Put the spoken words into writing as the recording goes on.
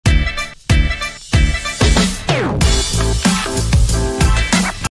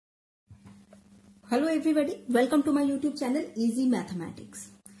Hello everybody, welcome to my YouTube channel Easy Mathematics.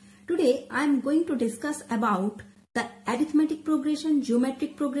 Today I am going to discuss about the arithmetic progression,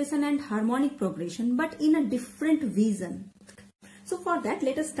 geometric progression and harmonic progression, but in a different vision. So for that,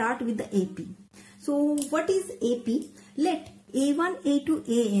 let us start with the AP. So what is AP? Let A1, A2,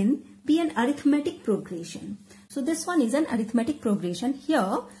 AN be an arithmetic progression. So this one is an arithmetic progression.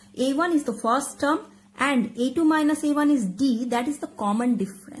 Here A1 is the first term and A2 minus A1 is D, that is the common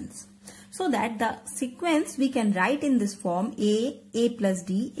difference. So that the sequence we can write in this form A plus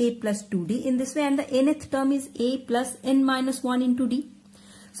D, A plus 2D in this way, and the nth term is A plus n minus 1 into D.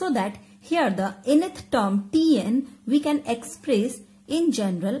 So that here the nth term Tn we can express in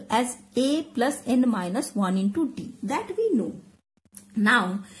general as A plus n minus 1 into D. That we know.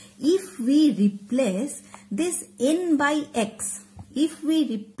 Now if we replace this n by x,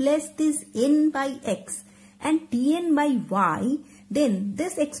 and Tn by y, then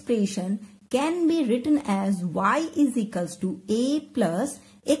this expression can be written as y is equals to A plus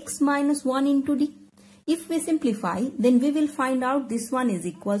x minus 1 into D. If we simplify, then we will find out this one is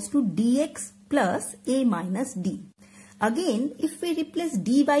equals to dx plus A minus D. Again, if we replace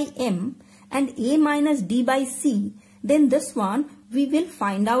D by M and A minus D by C, then this one we will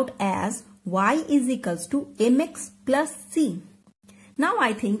find out as y is equals to mx plus C. Now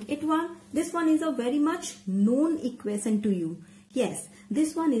I think this one is a very much known equation to you. Yes,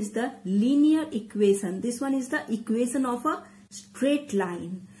 this one is the linear equation. This one is the equation of a straight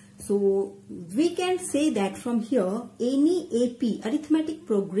line. So we can say that from here any AP arithmetic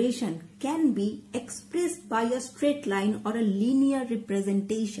progression can be expressed by a straight line or a linear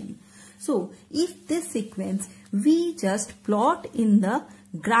representation. So if this sequence we just plot in the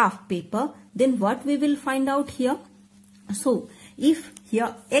graph paper, then what we will find out here? So if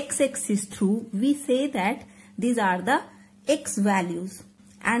here x-axis is through, we say that these are the x values,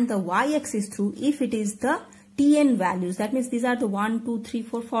 and the y-axis through, if it is the Tn values, that means these are the 1, 2, 3,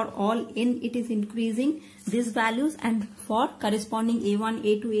 4, for all n it is increasing these values, and for corresponding A1,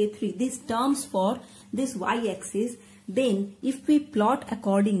 A2, A3, these terms for this y-axis. Then if we plot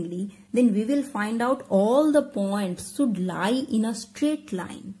accordingly, then we will find out all the points should lie in a straight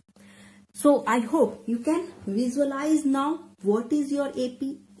line. So I hope you can visualize now what is your AP.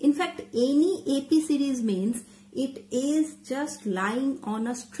 In fact, any AP series means it is just lying on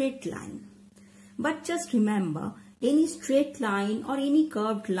a straight line. But just remember, any straight line or any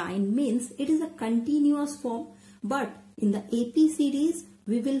curved line means it is a continuous form. But in the AP series,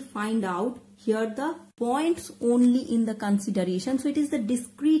 we will find out here the points only in the consideration. So it is the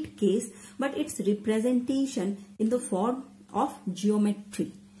discrete case, but its representation in the form of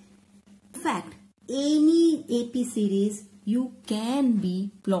geometry. In fact, any AP series you can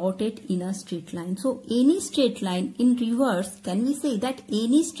be plotted in a straight line. So any straight line in reverse, can we say that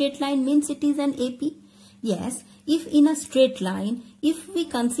any straight line means it is an AP? Yes, if in a straight line, if we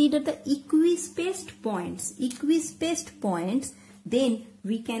consider the equispaced points, then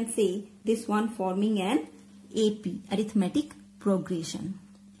we can say this one forming an AP, arithmetic progression.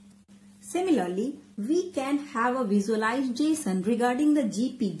 Similarly, we can have a visualization regarding the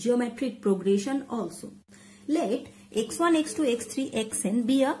GP, geometric progression also. Let x1, x2, x3, xn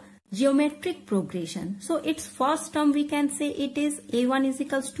be a geometric progression. So its first term we can say it is A1 is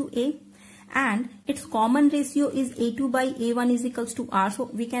equals to A, and its common ratio is A2 by A1 is equals to R. So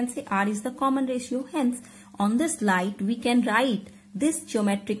we can say R is the common ratio. Hence, on this slide we can write this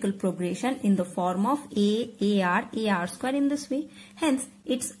geometrical progression in the form of AR square in this way. Hence,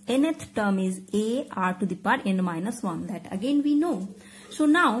 its nth term is AR to the power n minus 1. That again we know. So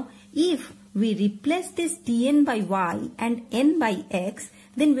now, if we replace this Tn by y and n by x,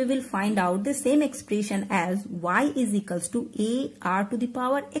 then we will find out the same expression as y is equals to AR to the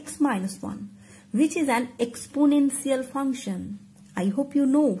power x minus 1, which is an exponential function. I hope you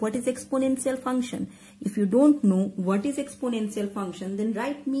know what is exponential function. If you don't know what is exponential function, then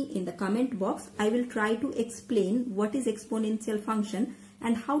write me in the comment box. I will try to explain what is exponential function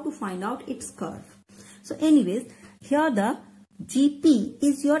and how to find out its curve. So anyways, here the GP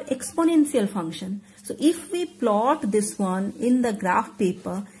is your exponential function. So if we plot this one in the graph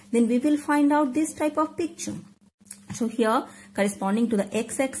paper, then we will find out this type of picture. So here, corresponding to the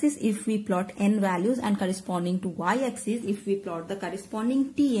x-axis, if we plot n values, and corresponding to y-axis, if we plot the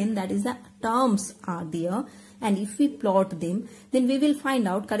corresponding Tn, that is the terms are there, and if we plot them, then we will find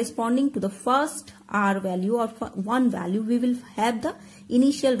out corresponding to the first R value or one value, we will have the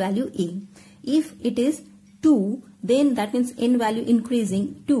initial value A. If it is 2, then that means n value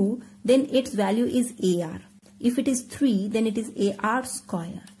increasing 2, then its value is AR. If it is 3, then it is AR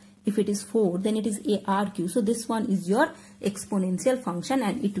square. if it is 4, then it is ARQ. So this one is your exponential function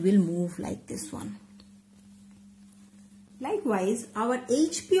and it will move like this one. Likewise, our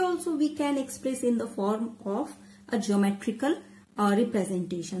HP also we can express in the form of a geometrical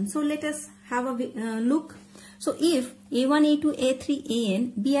representation. So let us have a look. So if A1, A2, A3,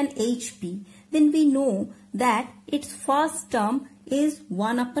 An be an HP, then we know that its first term is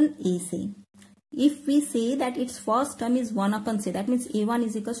 1 upon A, say. If we say that its first term is 1 upon, say, that means A1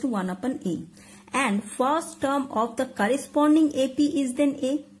 is equals to 1 upon A. And first term of the corresponding AP is then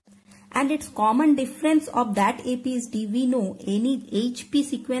A. And its common difference of that AP is D. We know any HP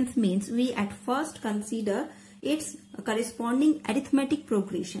sequence means we at first consider its corresponding arithmetic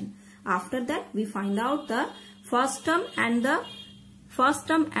progression. After that we find out the first term and the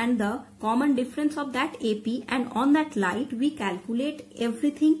common difference of that AP, and on that light we calculate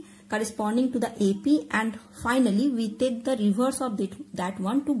everything corresponding to the AP, and finally we take the reverse of that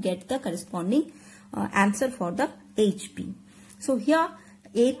one to get the corresponding answer for the HP. So here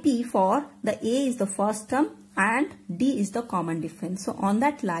AP for the A is the first term and D is the common difference. So on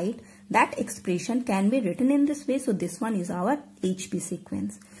that light, that expression can be written in this way. So this one is our HP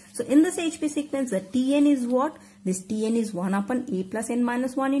sequence. So in this HP sequence, the Tn is what? This Tn is 1 upon A plus n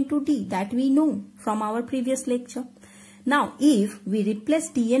minus 1 into D. That we know from our previous lecture. Now if we replace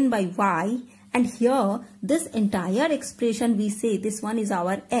Tn by Y, and here this entire expression we say this one is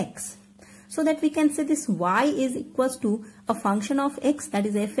our X. So that we can say this Y is equals to a function of X, that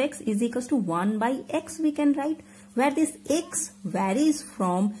is fx is equals to 1 by X we can write, where this X varies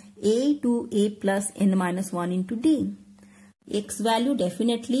from A to A plus n minus 1 into D. X value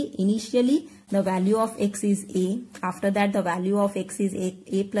definitely initially the value of X is A, after that the value of X is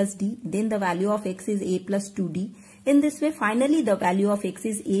A plus D, then the value of X is A plus 2D. In this way finally the value of X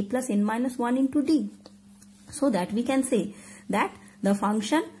is A plus n minus 1 into D. So that we can say that the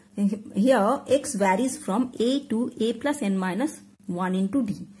function here X varies from A to A plus n minus 1 into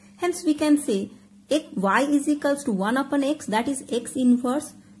D. Hence we can say Y is equals to 1 upon X, that is X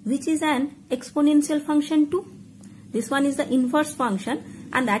inverse, which is an exponential function too. This one is the inverse function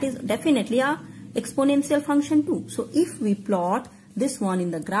and that is definitely a exponential function too. So if we plot this one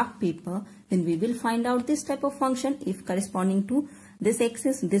in the graph paper, then we will find out this type of function. If corresponding to this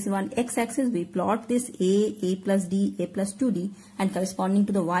axis, this one x-axis, we plot this A plus D, A plus 2D, and corresponding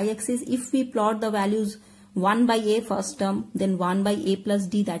to the y-axis, if we plot the values 1 by A first term, then 1 by A plus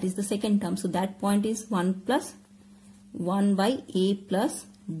D, that is the second term. So that point is 1 by A plus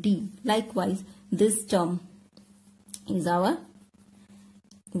D. Likewise, this term is our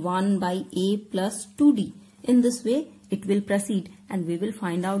 1 by A plus 2D. In this way, it will proceed and we will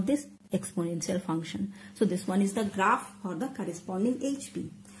find out this exponential function. So this one is the graph for the corresponding HP.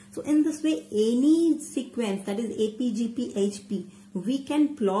 So in this way, any sequence, that is AP, GP, HP, we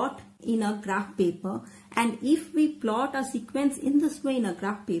can plot in a graph paper, and if we plot a sequence in this way in a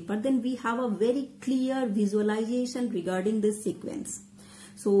graph paper, then we have a very clear visualization regarding this sequence.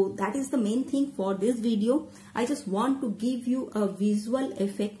 So that is the main thing for this video. I just want to give you a visual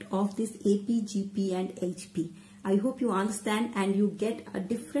effect of this AP, GP and HP. I hope you understand and you get a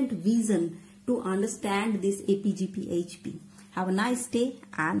different vision to understand this AP, GP, HP. Have a nice day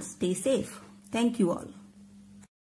and stay safe. Thank you all.